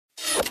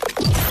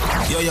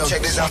Yo,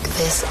 check this out.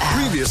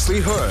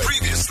 Previously heard.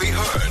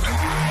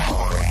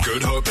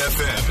 Good Hope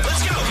FM.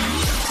 Let's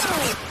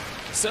go.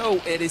 So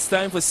it is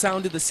time for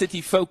Sound of the City.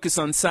 Focus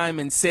on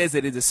Saaiman says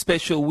it is a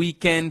special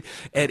weekend.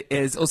 It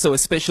is also a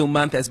special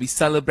month as we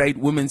celebrate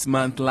Women's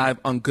Month live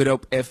on Good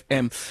Hope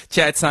FM.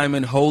 Chad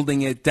Saaiman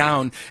holding it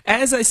down.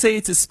 As I say,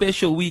 it's a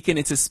special weekend.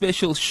 It's a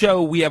special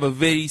show. We have a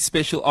very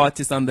special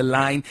artist on the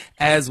line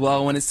as well.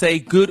 I want to say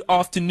good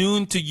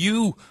afternoon to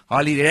you,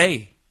 Holly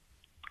Rey.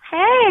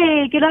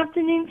 Hey, good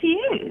afternoon to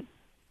you.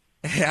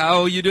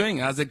 How are you doing?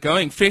 How's it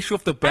going? Fresh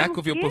off the back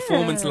of your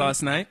performance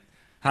last night.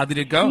 How did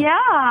it go?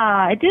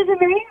 Yeah, it was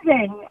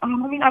amazing. I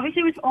mean,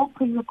 obviously it was all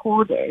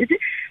pre-recorded.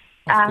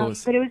 Of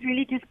course. But it was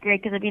really just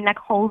great because I've been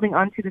holding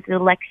on to this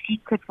little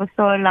secret for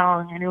so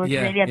long, and it was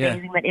really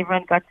amazing that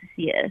everyone got to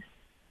see it.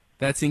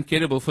 That's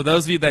incredible. For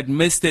those of you that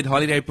missed it,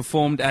 Holly Rey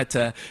performed at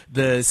the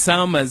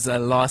Saaiman's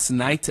last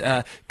night,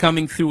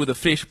 coming through with a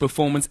fresh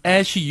performance,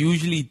 as she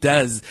usually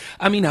does.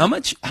 I mean, how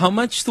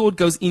much thought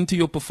goes into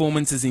your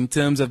performances in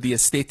terms of the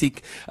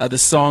aesthetic, the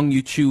song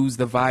you choose,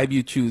 the vibe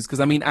you choose?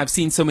 Because, I mean, I've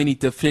seen so many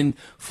different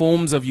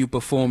forms of you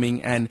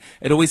performing, and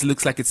it always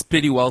looks like it's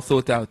pretty well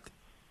thought out.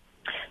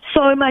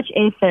 So much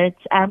effort.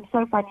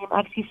 So funny. I'm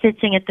actually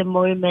sitting at the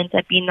moment.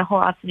 I've been the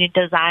whole afternoon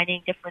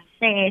designing different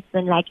sets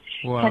and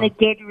kind of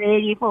get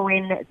ready for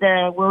when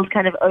the world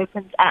kind of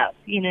opens up,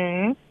 you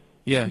know?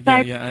 Yeah.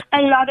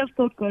 A lot of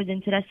thought goes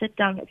into it. I sit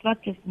down. It's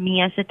not just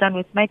me. I sit down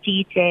with my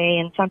DJ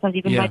and sometimes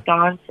even my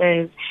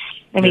dancers,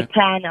 and we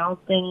plan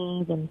out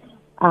things and,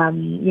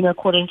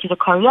 according to the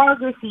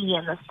choreography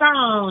and the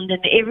sound,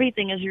 and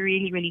everything is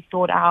really, really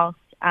thought out.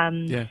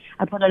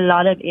 I put a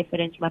lot of effort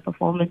into my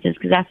performances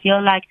because I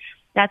feel like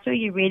that's where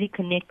you really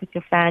connect with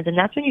your fans, and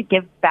that's when you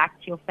give back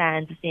to your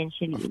fans,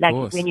 essentially,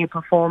 when you're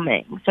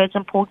performing. So it's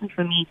important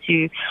for me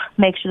to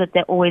make sure that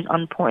they're always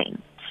on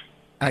point.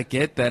 I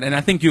get that. And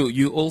I think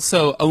you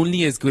also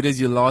only as good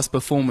as your last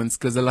performance,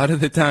 because a lot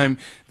of the time,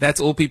 that's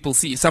all people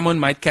see. Someone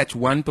might catch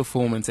one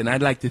performance, and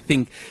I'd like to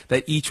think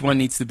that each one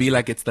needs to be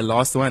like it's the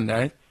last one,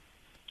 right?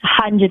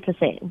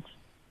 100%.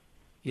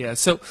 Yeah,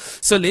 so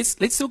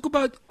let's talk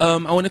about, I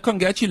want to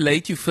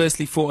congratulate you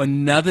firstly for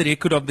another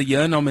Record of the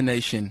Year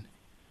nomination.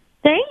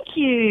 Thank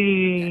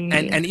you.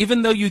 And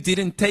even though you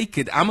didn't take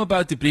it, I'm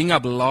about to bring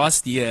up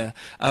last year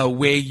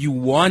where you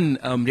won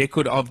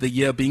Record of the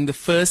Year, being the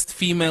first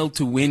female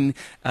to win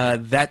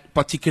that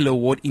particular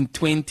award in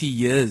 20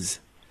 years.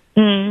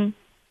 Mm.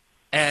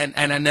 And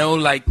I know,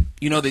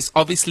 there's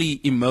obviously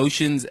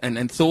emotions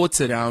and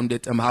thoughts around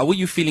it. How were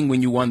you feeling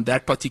when you won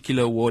that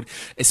particular award,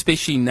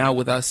 especially now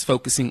with us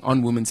focusing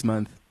on Women's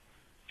Month?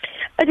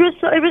 It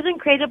was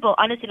incredible,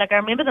 honestly. I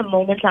remember the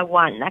moment I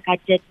won. I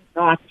did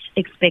not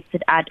expect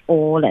it at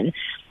all, and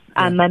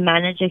my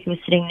manager, who was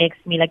sitting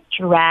next to me,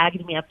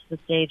 dragged me up to the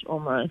stage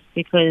almost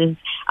because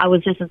I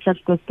was just in such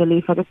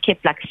disbelief. I just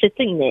kept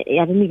sitting there.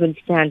 I didn't even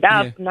stand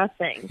up,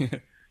 nothing.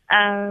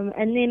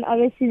 And then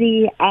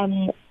obviously,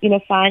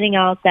 finding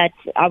out that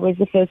I was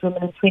the first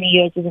woman in 20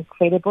 years was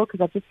incredible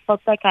because I just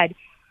felt like I'd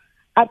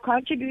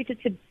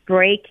contributed to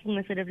breaking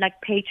the sort of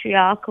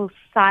patriarchal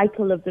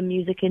cycle of the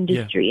music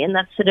industry and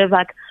that sort of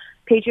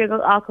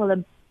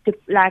patriarchal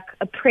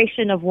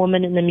oppression of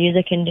women in the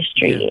music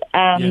industry.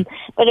 But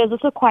it was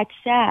also quite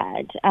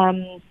sad.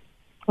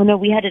 I know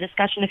we had a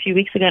discussion a few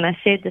weeks ago and I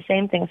said the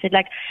same thing. I said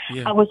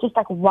I was just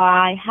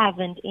why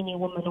haven't any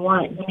woman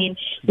won? I mean,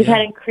 we've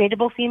had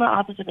incredible female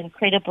artists with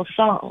incredible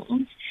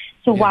songs.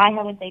 So why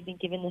haven't they been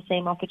given the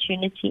same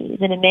opportunities?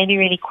 And it made me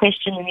really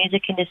question the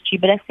music industry.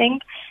 But I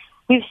think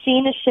we've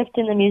seen a shift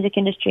in the music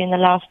industry in the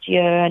last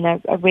year, and I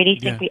really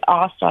think we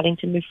are starting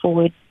to move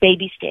forward,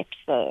 baby steps,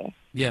 though.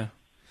 Yeah.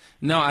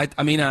 No, I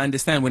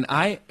understand. When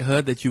I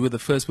heard that you were the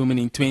first woman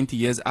in 20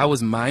 years, I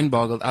was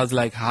mind-boggled. I was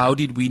like, how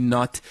did we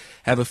not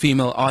have a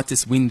female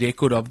artist win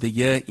Record of the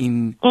Year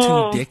in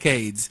 2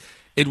 decades?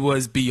 It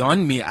was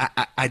beyond me.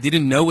 I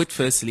didn't know it,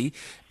 firstly.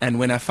 And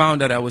when I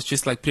found out, I was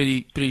just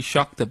pretty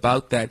shocked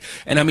about that.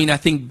 And I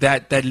think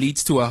that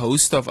leads to a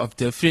host of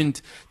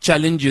different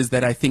challenges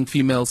that I think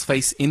females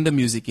face in the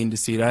music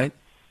industry, right?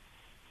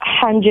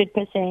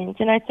 100%.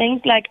 And I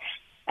think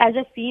as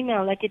a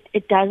female,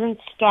 it doesn't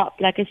stop.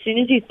 As soon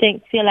as you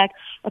feel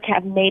okay,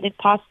 I've made it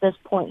past this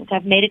point.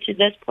 I've made it to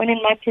this point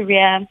in my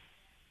career.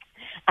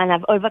 And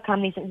I've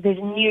overcome these. There's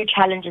new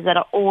challenges that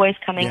are always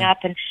coming up,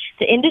 and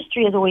the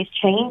industry is always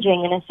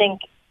changing, and I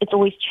think it's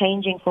always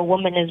changing for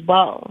women as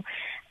well.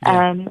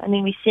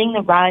 We're seeing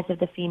the rise of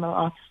the female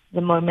artists at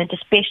the moment,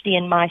 especially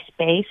in my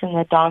space and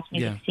the dance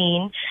music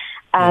scene,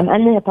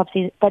 and the hip hop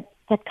scene. But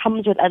that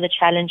comes with other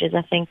challenges.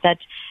 I think that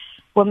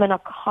women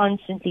are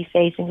constantly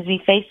facing, because we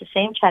face the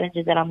same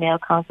challenges that our male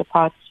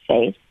counterparts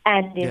face,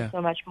 and there's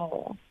so much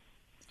more.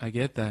 I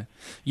get that.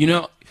 You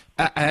know,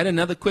 I had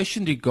another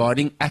question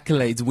regarding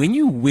accolades. When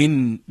you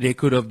win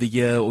Record of the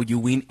Year or you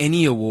win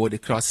any award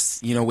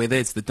across, you know, whether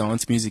it's the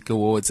Dance Music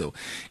Awards or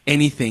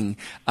anything,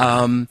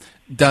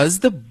 does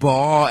the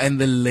bar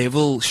and the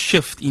level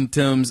shift in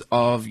terms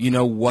of, you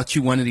know, what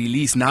you want to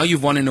release? Now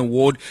you've won an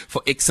award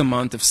for X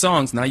amount of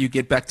songs. Now you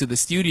get back to the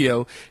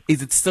studio.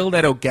 Is it still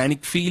that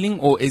organic feeling,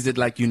 or is it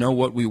like, you know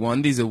what, we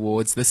won these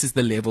awards, this is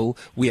the level,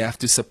 we have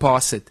to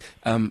surpass it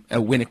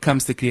when it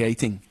comes to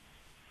creating?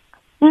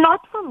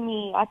 Not for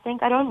me. I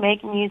think I don't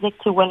make music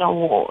to win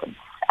awards.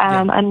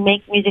 I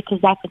make music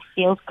because that it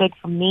feels good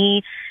for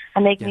me. I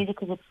make music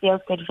because it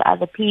feels good for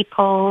other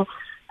people.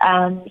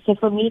 So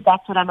for me,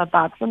 that's what I'm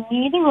about. For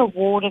me, the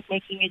reward of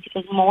making music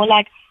is more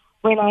like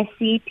when I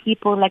see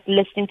people like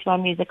listening to my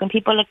music, when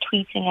people are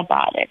tweeting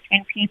about it,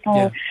 when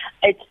people,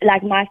 it's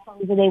like my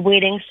songs are their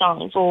wedding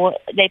songs, or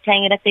they're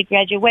playing it at their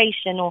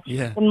graduation, or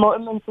the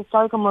moments,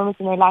 historical moments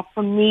in their life.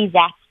 For me,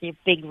 that's their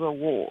big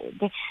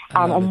reward.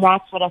 And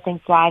that's what I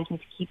think drives me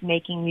to keep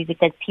making music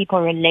that people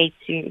relate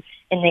to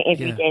in their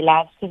everyday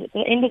lives. Because at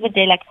the end of the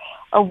day, like,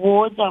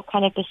 awards are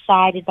kind of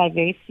decided by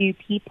very few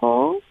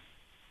people.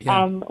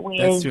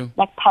 Whereas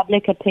like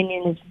public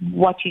opinion is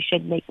what you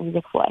should make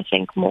music for, I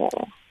think, more.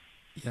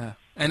 Yeah,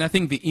 and I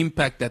think the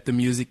impact that the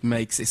music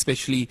makes,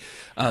 especially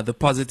the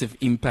positive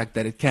impact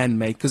that it can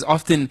make, because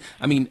often,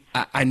 I mean,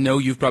 I know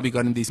you've probably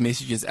gotten these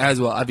messages as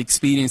well. I've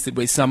experienced it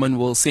where someone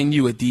will send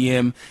you a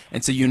DM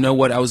and say, you know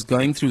what, I was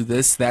going through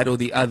this, that, or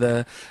the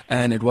other,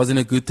 and it wasn't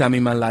a good time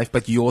in my life,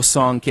 but your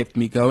song kept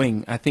me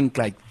going. I think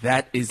like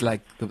that is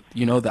like,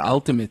 the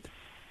ultimate.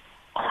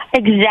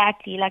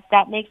 Exactly, like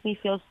that makes me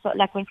feel so,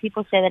 like when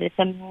people say that, it's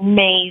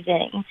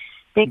amazing.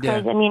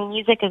 Because, I mean,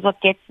 music is what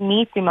gets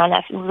me through my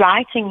life.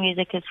 Writing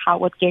music is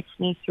what gets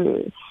me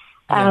through.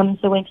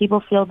 So when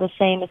people feel the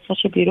same, it's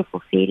such a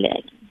beautiful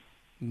feeling.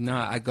 No,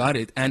 I got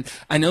it. And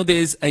I know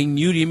there's a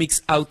new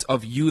remix out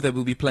of you that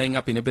will be playing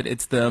up in a bit.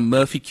 It's the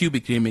Murphy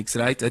Cubic remix,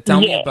 right?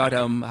 Tell me about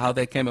how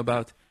that came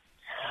about.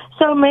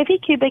 So Murphy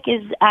Cubic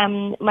is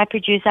my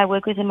producer. I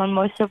work with him on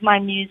most of my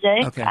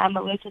music. Okay. I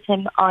worked with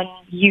him on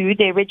You,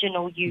 the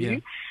original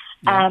You.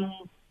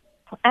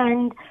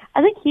 And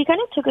I think he kind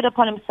of took it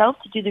upon himself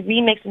to do the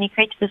remix, and he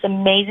created this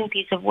amazing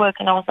piece of work.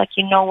 And I was like,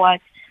 you know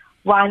what?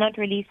 Why not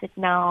release it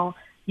now?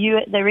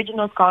 The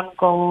original's gone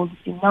gold.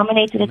 It's been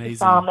nominated at the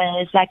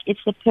Saaiman. Like,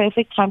 it's the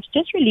perfect time to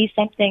just release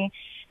something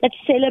that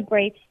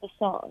celebrates the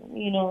song,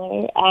 you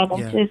know. And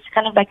it's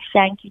kind of like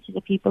thank you to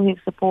the people who've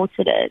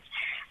supported it.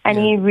 And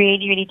he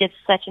really, really did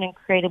such an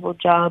incredible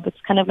job. It's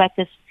kind of like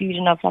this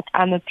fusion of like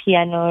I'm a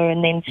piano,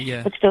 and then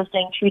but still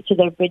staying true to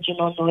the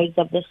original noise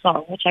of the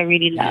song, which I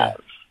really love.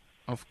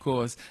 Of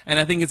course. And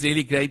I think it's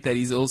really great that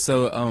he's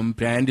also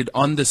branded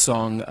on the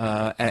song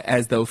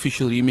as the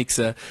official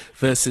remixer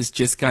versus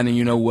just kind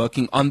of,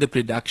 working on the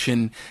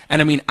production.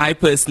 And I mean, I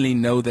personally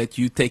know that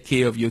you take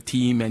care of your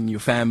team and your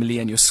family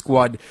and your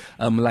squad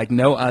like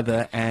no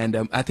other.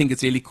 And I think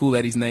it's really cool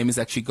that his name has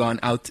actually gone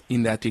out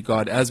in that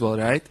regard as well,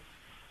 right?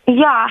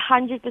 Yeah,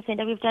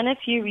 100%. We've done a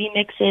few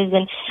remixes,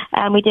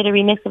 and we did a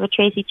remix of a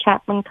Tracy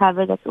Chapman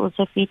cover that's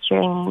also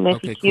featuring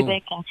Murphy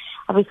Cubic, and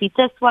obviously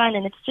this one.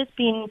 And it's just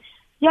been...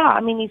 Yeah,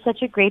 I mean, he's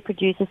such a great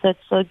producer, so it's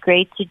so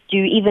great to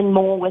do even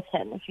more with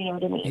him, if you know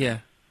what I mean. Yeah.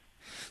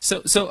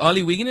 So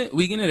Holly,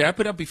 we're gonna wrap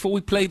it up before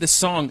we play the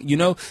song.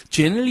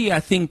 Generally, I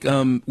think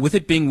with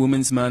it being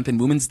Women's Month and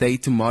Women's Day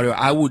tomorrow,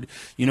 I would,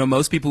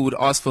 most people would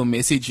ask for a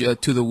message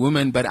to the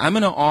women, but I'm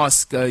gonna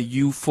ask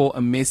you for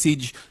a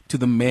message to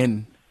the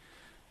men.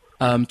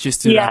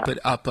 Just to wrap it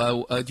up,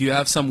 do you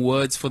have some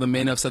words for the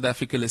men of South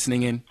Africa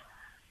listening in?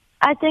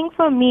 I think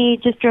for me,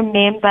 just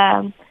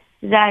remember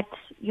that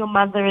your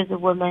mother is a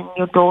woman,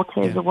 your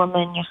daughter is a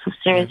woman, your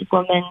sister is a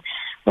woman.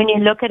 When you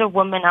look at a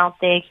woman out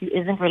there who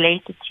isn't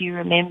related to you,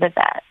 remember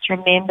that.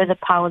 Remember the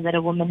power that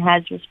a woman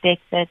has.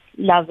 Respect it,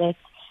 love it,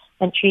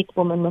 and treat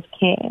women with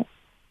care.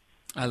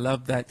 I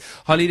love that.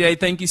 Holly Rey,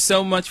 thank you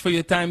so much for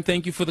your time.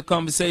 Thank you for the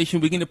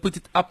conversation. We're going to put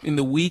it up in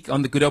the week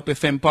on the Good Hope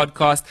FM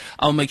podcast.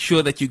 I'll make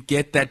sure that you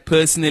get that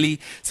personally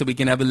so we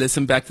can have a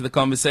listen back to the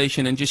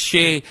conversation and just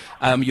share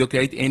your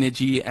great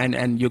energy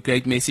and your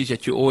great message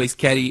that you always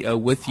carry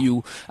with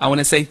you. I want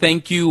to say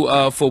thank you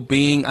for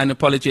being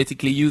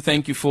unapologetically you.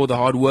 Thank you for the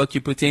hard work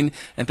you put in,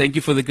 and thank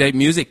you for the great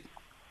music.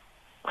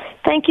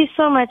 Thank you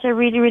so much. I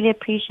really, really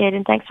appreciate it.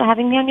 And thanks for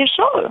having me on your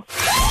show.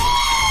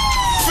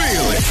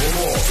 Feel it.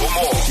 For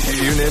more,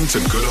 tune in to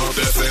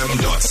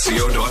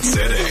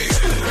goodhopefm.co.za.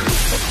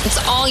 It's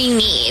all you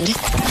need.